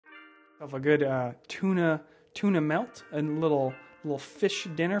Of a good tuna melt and little fish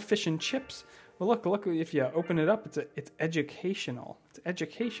dinner, fish and chips. Well, look! If you open it up, it's educational. It's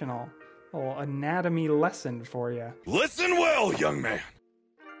educational. A little anatomy lesson for you. Listen well, young man.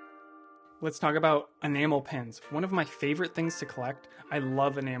 Let's talk about enamel pins. One of my favorite things to collect. I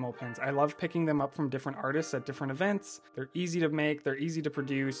love enamel pins. I love picking them up from different artists at different events. They're easy to make. They're easy to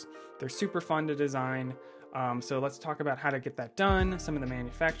produce. They're super fun to design. So let's talk about how to get that done, some of the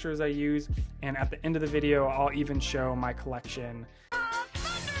manufacturers I use, and at the end of the video, I'll even show my collection.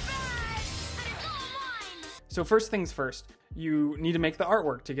 So first things first, you need to make the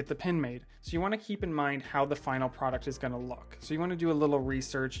artwork to get the pin made. So you want to keep in mind how the final product is going to look. So you want to do a little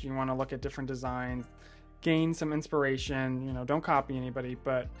research, you want to look at different designs, gain some inspiration, don't copy anybody,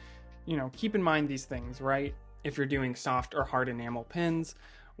 but keep in mind these things, right? If you're doing soft or hard enamel pins,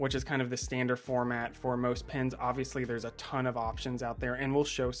 which is kind of the standard format for most pins. Obviously, there's a ton of options out there, and we'll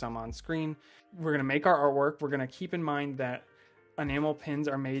show some on screen. We're going to make our artwork. We're going to keep in mind that enamel pins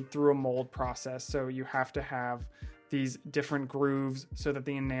are made through a mold process, so you have to have these different grooves so that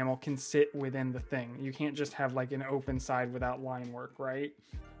the enamel can sit within the thing. You can't just have like an open side without line work, right?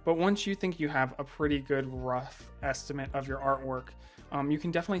 But once you think you have a pretty good rough estimate of your artwork, you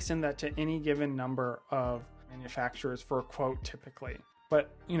can definitely send that to any given number of manufacturers for a quote typically. But,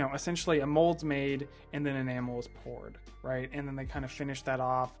 essentially a mold's made and then enamel is poured, right? And then they kind of finish that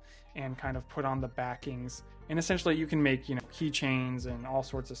off and kind of put on the backings. And essentially you can make, keychains and all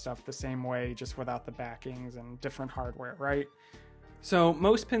sorts of stuff the same way, just without the backings and different hardware, right? So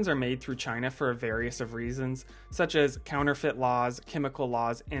most pins are made through China for a various of reasons, such as counterfeit laws, chemical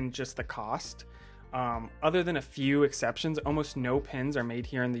laws, and just the cost. Other than a few exceptions, almost no pins are made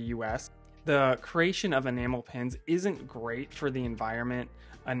here in the US. The creation of enamel pins isn't great for the environment.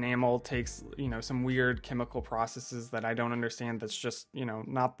 Enamel takes, some weird chemical processes that I don't understand. That's just,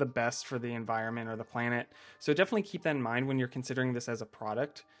 not the best for the environment or the planet. So definitely keep that in mind when you're considering this as a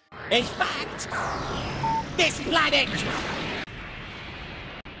product. In fact, this planet.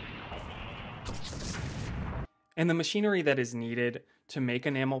 And the machinery that is needed to make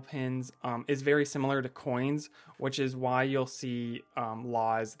enamel pins is very similar to coins, which is why you'll see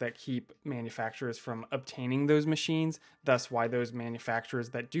laws that keep manufacturers from obtaining those machines, thus why those manufacturers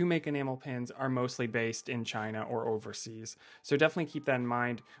that do make enamel pins are mostly based in China or overseas. So definitely keep that in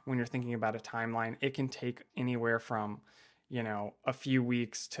mind when you're thinking about a timeline. It can take anywhere from, a few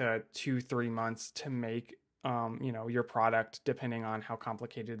weeks to 2-3 months to make your product, depending on how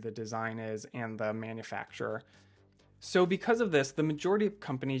complicated the design is and the manufacturer. So because of this, the majority of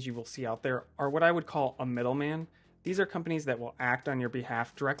companies you will see out there are what I would call a middleman. These are companies that will act on your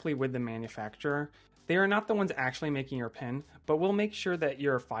behalf directly with the manufacturer. They are not the ones actually making your pin, but will make sure that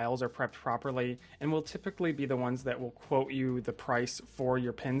your files are prepped properly and will typically be the ones that will quote you the price for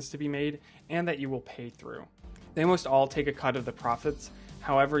your pins to be made and that you will pay through. They most all take a cut of the profits.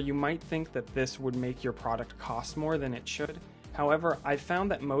 However, you might think that this would make your product cost more than it should. However, I've found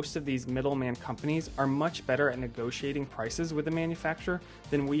that most of these middleman companies are much better at negotiating prices with the manufacturer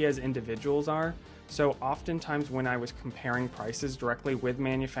than we as individuals are. So oftentimes when I was comparing prices directly with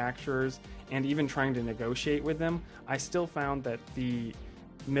manufacturers and even trying to negotiate with them, I still found that the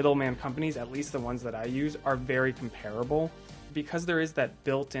middleman companies, at least the ones that I use, are very comparable. Because there is that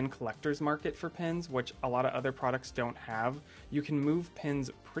built-in collector's market for pins, which a lot of other products don't have, you can move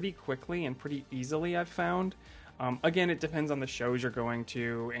pins pretty quickly and pretty easily, I've found. Again, it depends on the shows you're going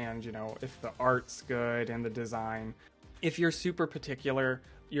to and, if the art's good and the design. If you're super particular,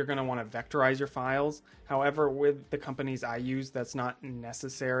 you're going to want to vectorize your files. However, with the companies I use, that's not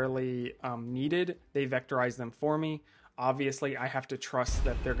necessarily needed. They vectorize them for me. Obviously, I have to trust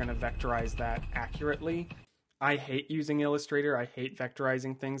that they're going to vectorize that accurately. I hate using Illustrator. I hate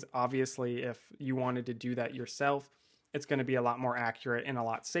vectorizing things. Obviously, if you wanted to do that yourself, it's going to be a lot more accurate and a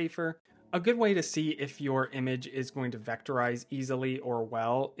lot safer. A good way to see if your image is going to vectorize easily or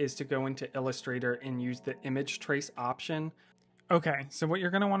well is to go into Illustrator and use the image trace option. Okay, so what you're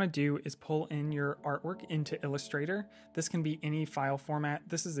going to want to do is pull in your artwork into Illustrator. This can be any file format.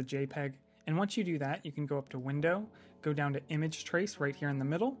 This is a JPEG. And once you do that, you can go up to Window, go down to Image Trace right here in the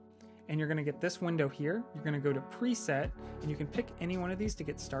middle, and you're going to get this window here. You're going to go to Preset, and you can pick any one of these to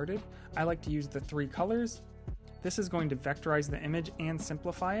get started. I like to use the 3 colors. This is going to vectorize the image and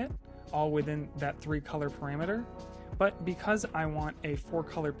simplify it, all within that 3 color parameter. But because I want a 4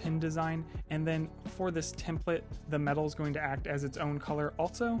 color pin design, and then for this template, the metal is going to act as its own color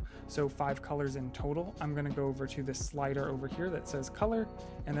also, so 5 colors in total, I'm going to go over to this slider over here that says color,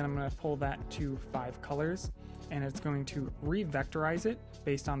 and then I'm going to pull that to 5 colors, and it's going to re-vectorize it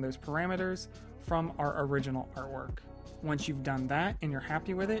based on those parameters from our original artwork. Once you've done that and you're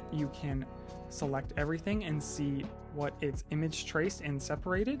happy with it, you can select everything and see what it's image traced and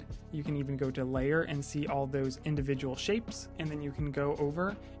separated. You can even go to layer and see all those individual shapes, and then you can go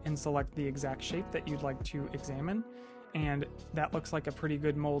over and select the exact shape that you'd like to examine. And that looks like a pretty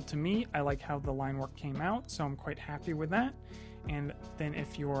good mold to me. I like how the line work came out, so I'm quite happy with that. And then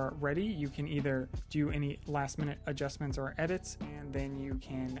if you're ready, you can either do any last minute adjustments or edits, and then you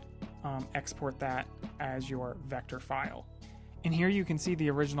can export that as your vector file. And here you can see the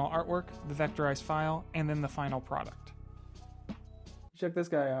original artwork, the vectorized file, and then the final product. Check this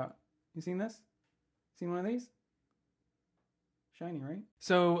guy out. You seen this? Seen one of these? Shiny, right?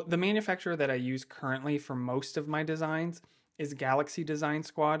 So the manufacturer that I use currently for most of my designs is Galaxy Design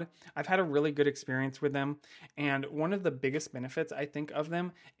Squad. I've had a really good experience with them, and one of the biggest benefits I think of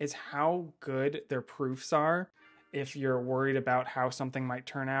them is how good their proofs are. If you're worried about how something might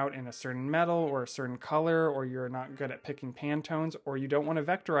turn out in a certain metal or a certain color, or you're not good at picking Pantones, or you don't want to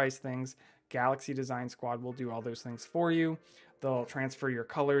vectorize things, Galaxy Design Squad will do all those things for you. They'll transfer your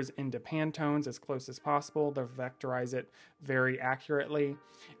colors into Pantones as close as possible. They'll vectorize it very accurately,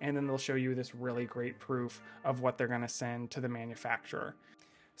 and then they'll show you this really great proof of what they're going to send to the manufacturer.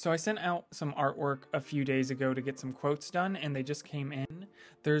 So I sent out some artwork a few days ago to get some quotes done, and they just came in.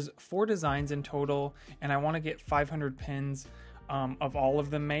 There's 4 designs in total, and I want to get 500 pins of all of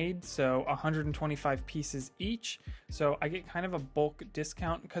them made, so 125 pieces each. So I get kind of a bulk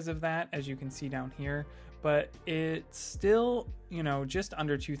discount because of that, as you can see down here, but it's still, you know, just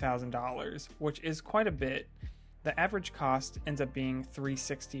under $2,000, which is quite a bit. The average cost ends up being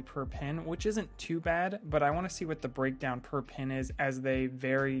 $360 per pin, which isn't too bad, but I want to see what the breakdown per pin is, as they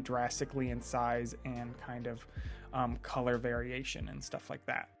vary drastically in size and kind of color variation and stuff like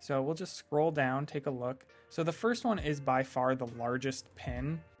that. So we'll just scroll down, take a look. So the first one is by far the largest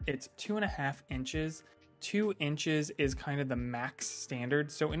pin. It's 2.5 inches. 2 inches is kind of the max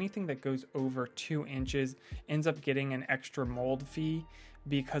standard, so anything that goes over 2 inches ends up getting an extra mold fee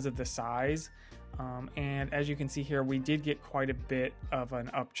because of the size. And as you can see here, we did get quite a bit of an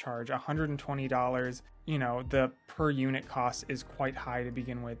upcharge, $120. You know, the per unit cost is quite high to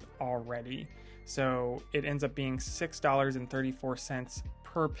begin with already. So it ends up being $6.34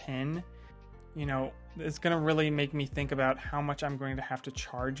 per pin. You know, it's going to really make me think about how much I'm going to have to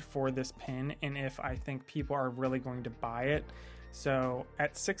charge for this pin, and if I think people are really going to buy it. So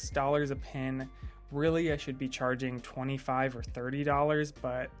at $6 a pin, really I should be charging $25 or $30,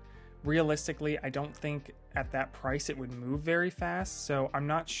 but realistically, I don't think at that price it would move very fast, so I'm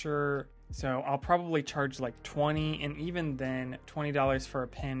not sure. So I'll probably charge like $20, and even then $20 for a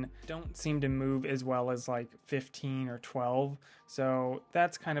pin don't seem to move as well as like $15 or $12. So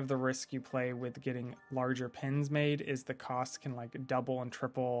that's kind of the risk you play with getting larger pins made, is the cost can like double and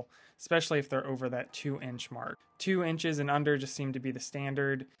triple, especially if they're over that 2-inch mark. 2 inches and under just seem to be the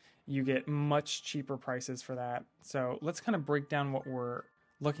standard. You get much cheaper prices for that. So let's kind of break down what we're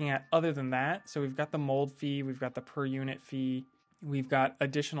looking at other than that. So we've got the mold fee, we've got the per unit fee, we've got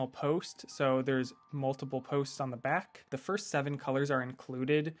additional post, so there's multiple posts on the back. The first 7 colors are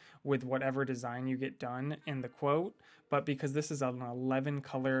included with whatever design you get done in the quote, but because this is an 11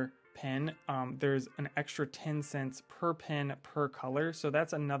 color pin, there's an extra 10 cents per pin per color, so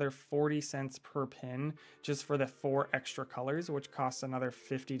that's another 40 cents per pin just for the 4 extra colors, which costs another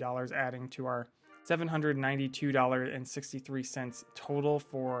 $50, adding to our $792.63 total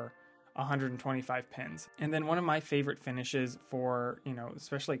for 125 pins. And then one of my favorite finishes for, you know,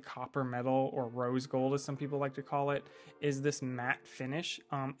 especially copper metal, or rose gold as some people like to call it, is this matte finish.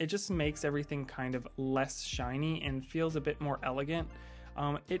 It just makes everything kind of less shiny and feels a bit more elegant.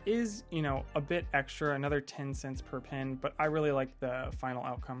 It is, you know, a bit extra, another 10 cents per pin, but I really like the final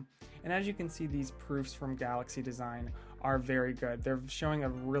outcome. And as you can see, these proofs from Galaxy Design are very good. They're showing a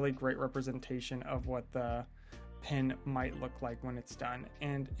really great representation of what the pin might look like when it's done.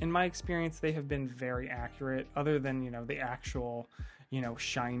 And in my experience, they have been very accurate, other than, you know, the actual, you know,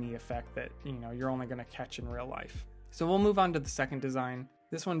 shiny effect that, you know, you're only going to catch in real life. So we'll move on to the second design.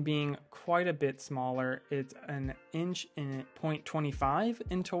 This one being quite a bit smaller. It's an inch and 0.25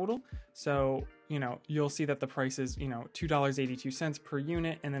 in total. So, you know, you'll see that the price is, you know, $2.82 per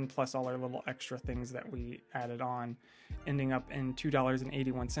unit, and then plus all our little extra things that we added on, ending up in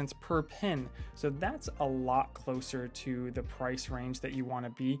 $2.81 per pin. So that's a lot closer to the price range that you want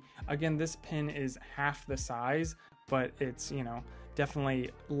to be. Again, this pin is half the size, but it's, you know, definitely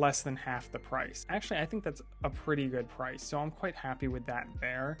less than half the price. Actually, I think that's a pretty good price, so I'm quite happy with that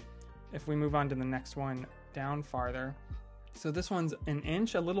there. If we move on to the next one down farther, So this one's an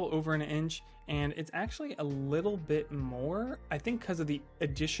inch, a little over an inch, and it's actually a little bit more, I think because of the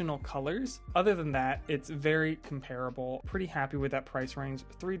additional colors. Other than that, it's very comparable. Pretty happy with that price range.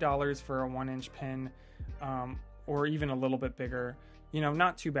 $3 for a 1-inch pin, or even a little bit bigger. You know,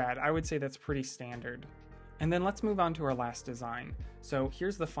 not too bad. I would say that's pretty standard. And then let's move on to our last design. So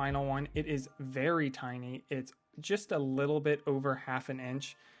here's the final one. It is very tiny. It's just a little bit over half an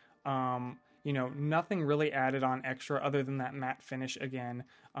inch. You know, nothing really added on extra other than that matte finish again.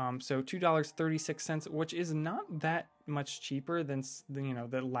 So $2.36, which is not that much cheaper than, you know,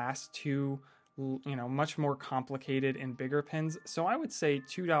 the last two, you know, much more complicated and bigger pins. So I would say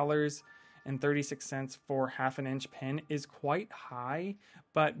 $2.36 for half an inch pin is quite high,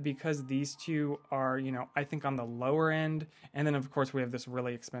 but because these two are, you know, I think on the lower end, and then of course we have this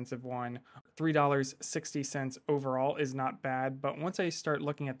really expensive one, $3.60 overall is not bad. But once I start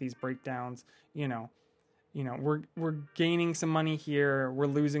looking at these breakdowns, you know, we're gaining some money here, we're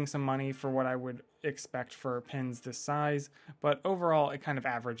losing some money for what I would expect for pins this size, but overall it kind of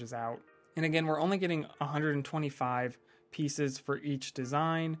averages out. And again, we're only getting 125 pieces for each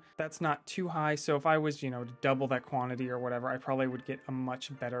design. That's not too high, so if I was, you know, to double that quantity or whatever, I probably would get a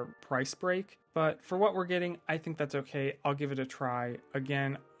much better price break. But for what we're getting, I think that's okay. I'll give it a try.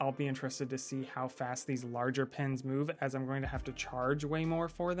 Again, I'll be interested to see how fast these larger pins move, as I'm going to have to charge way more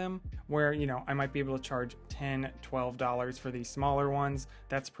for them, where, you know, I might be able to charge $10, $12 for these smaller ones.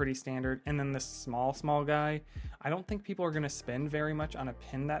 That's pretty standard. And then this small guy, I don't think people are going to spend very much on a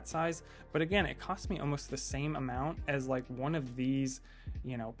pin that size, but again, it costs me almost the same amount as like one of these,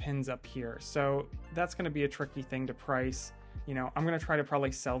 you know, pins up here. So that's going to be a tricky thing to price. You know, I'm going to try to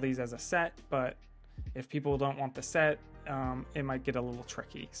probably sell these as a set, but if people don't want the set, it might get a little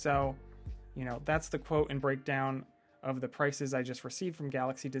tricky. So, you know, that's the quote and breakdown of the prices I just received from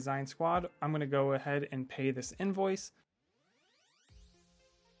Galaxy Design Squad. I'm going to go ahead and pay this invoice.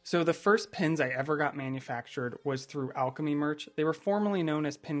 So the first pins I ever got manufactured was through Alchemy Merch. They were formerly known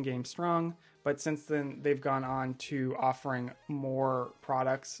as Pin Game Strong, but since then they've gone on to offering more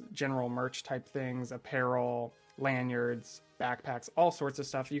products, general merch type things, apparel, lanyards, backpacks, all sorts of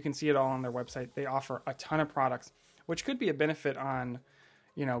stuff. You can see it all on their website. They offer a ton of products, which could be a benefit on,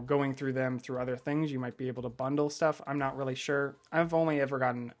 you know, going through them through other things. You might be able to bundle stuff. I'm not really sure. I've only ever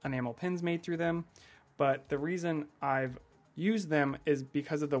gotten enamel pins made through them, but the reason I've used them is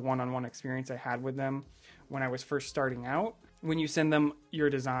because of the one-on-one experience I had with them when I was first starting out. When you send them your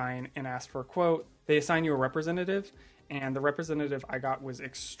design and ask for a quote, they assign you a representative, and the representative I got was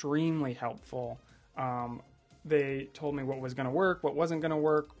extremely helpful. They told me what was going to work, what wasn't going to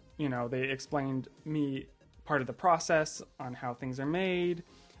work. You know, they explained me part of the process on how things are made.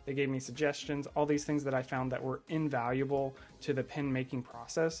 They gave me suggestions, all these things that I found that were invaluable to the pin making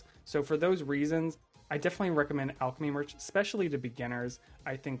process. So for those reasons, I definitely recommend Alchemy Merch, especially to beginners.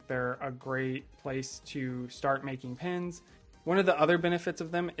 I think they're a great place to start making pins. One of the other benefits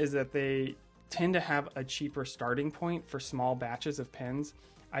of them is that they tend to have a cheaper starting point for small batches of pins.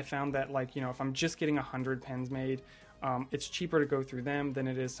 I found that, like, you know, if I'm just getting 100 pins made, it's cheaper to go through them than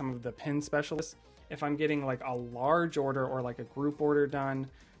it is some of the pin specialists. If I'm getting like a large order or like a group order done,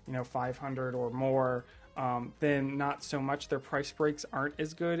 you know, 500 or more, then not so much. Their price breaks aren't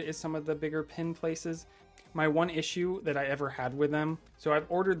as good as some of the bigger pin places. My one issue that I ever had with them, so I've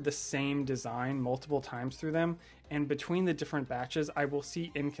ordered the same design multiple times through them, and between the different batches I will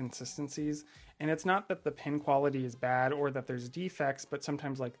see inconsistencies. And it's not that the pin quality is bad or that there's defects, but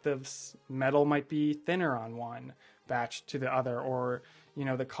sometimes like the metal might be thinner on one batch to the other, or, you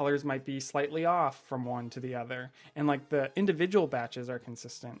know, the colors might be slightly off from one to the other. And like the individual batches are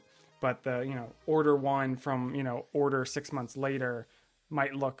consistent, but the, you know, order one from, you know, order 6 months later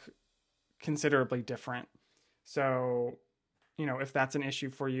might look considerably different. So, you know, if that's an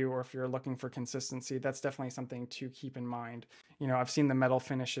issue for you, or if you're looking for consistency, that's definitely something to keep in mind. You know, I've seen the metal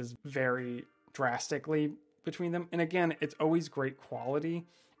finishes vary drastically between them. And again, it's always great quality.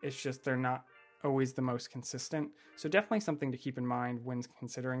 It's just they're not always the most consistent. So definitely something to keep in mind when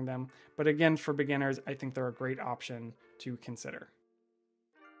considering them. But again, for beginners, I think they're a great option to consider.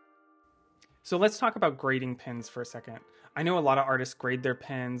 So let's talk about grading pins for a second. I know a lot of artists grade their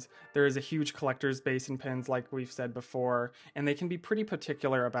pins. There is a huge collector's base in pins, like we've said before, and they can be pretty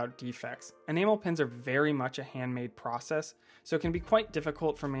particular about defects. Enamel pins are very much a handmade process, so it can be quite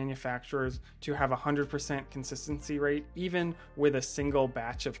difficult for manufacturers to have a 100% consistency rate, even with a single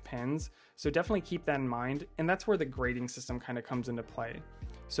batch of pins. So definitely keep that in mind, and that's where the grading system kind of comes into play.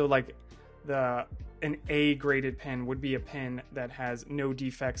 So like an A graded pin would be a pin that has no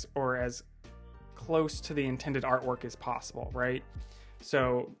defects or as close to the intended artwork as possible, right?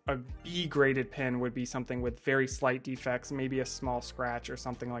 So a B graded pin would be something with very slight defects, maybe a small scratch or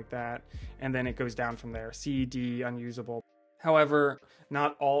something like that, and then it goes down from there. C, D, unusable. However,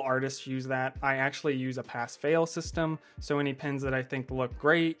 not all artists use that. I actually use a pass-fail system, so any pins that I think look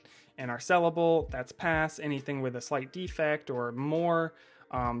great and are sellable, that's pass. Anything with a slight defect or more,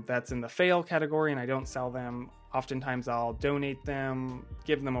 that's in the fail category, and I don't sell them. Oftentimes I'll donate them,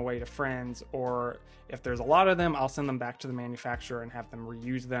 give them away to friends, or if there's a lot of them, I'll send them back to the manufacturer and have them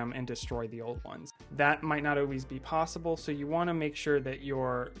reuse them and destroy the old ones. That might not always be possible, so you want to make sure that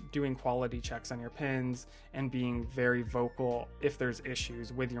you're doing quality checks on your pins and being very vocal if there's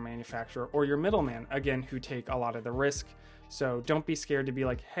issues with your manufacturer or your middleman, again, who take a lot of the risk. So don't be scared to be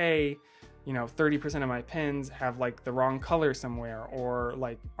like, hey, 30% of my pins have like the wrong color somewhere, or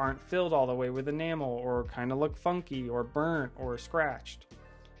like aren't filled all the way with enamel, or kind of look funky or burnt or scratched.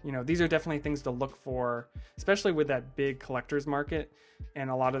 These are definitely things to look for, especially with that big collector's market.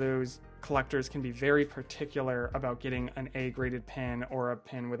 And a lot of those collectors can be very particular about getting an A graded pin or a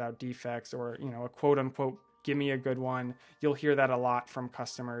pin without defects, or, a quote unquote, give me a good one. You'll hear that a lot from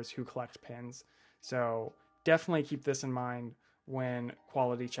customers who collect pins. So definitely keep this in mind when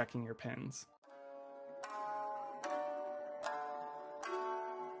quality checking your pins.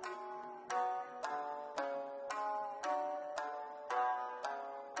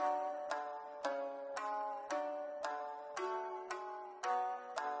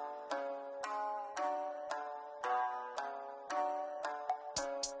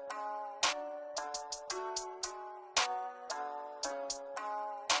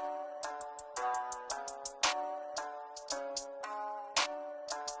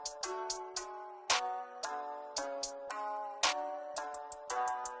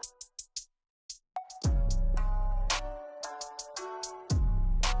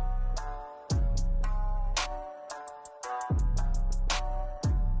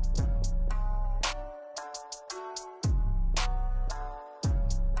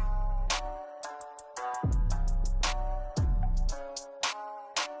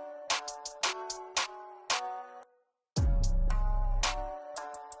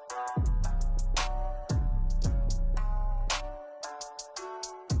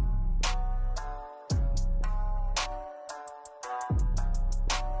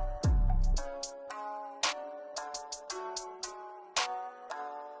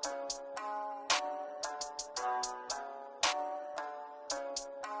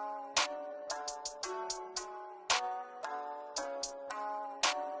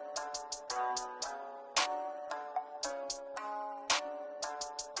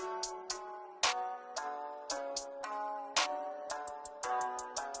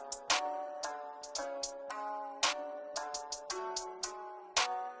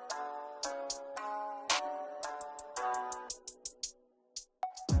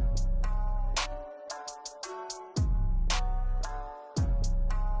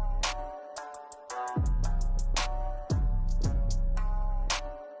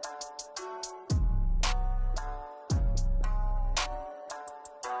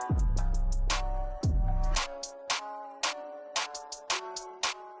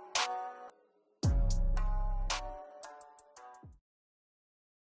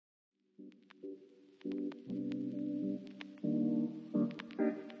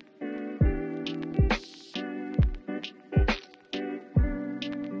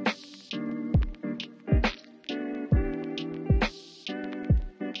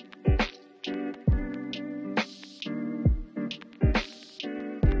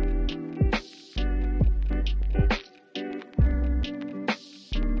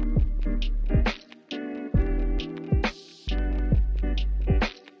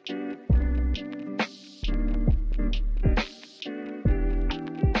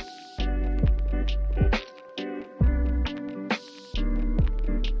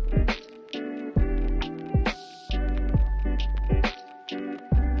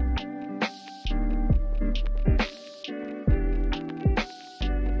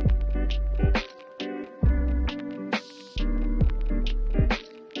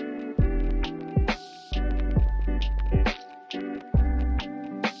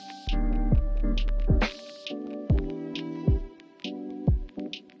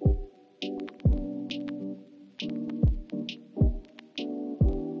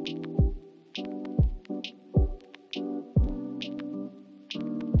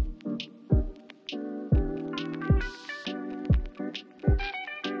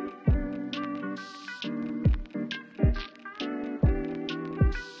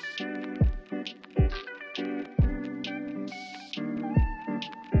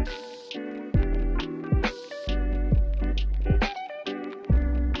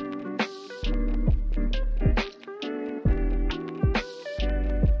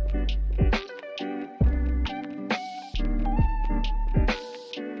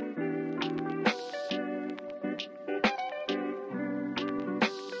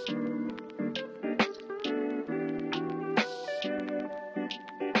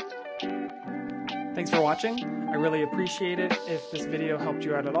 Thanks for watching. I really appreciate it. If this video helped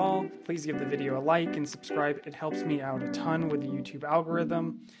you out at all, please give the video a like and subscribe. It helps me out a ton with the YouTube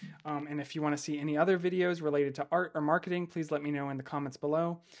algorithm. And if you want to see any other videos related to art or marketing, please let me know in the comments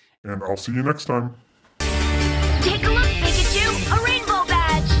below. And I'll see you next time. Take a look, Pikachu! A rainbow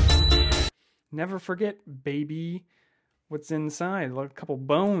badge! Never forget, baby, what's inside. Like a couple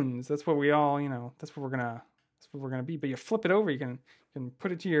bones. That's what we all, that's what we're gonna be. But you flip it over, you can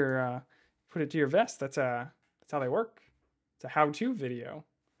put it to your vest. That's how they work. It's a how-to video.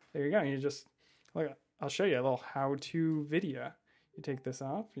 There you go. You just look. I'll show you a little how-to video. You take this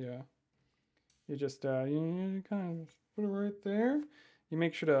off. You just you kind of put it right there. You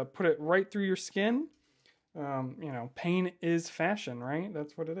make sure to put it right through your skin. Pain is fashion, right?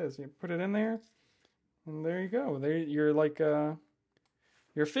 That's what it is. You put it in there, and there you go. There you're like you're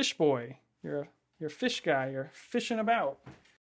a fish boy. You're a fish guy. You're fishing about.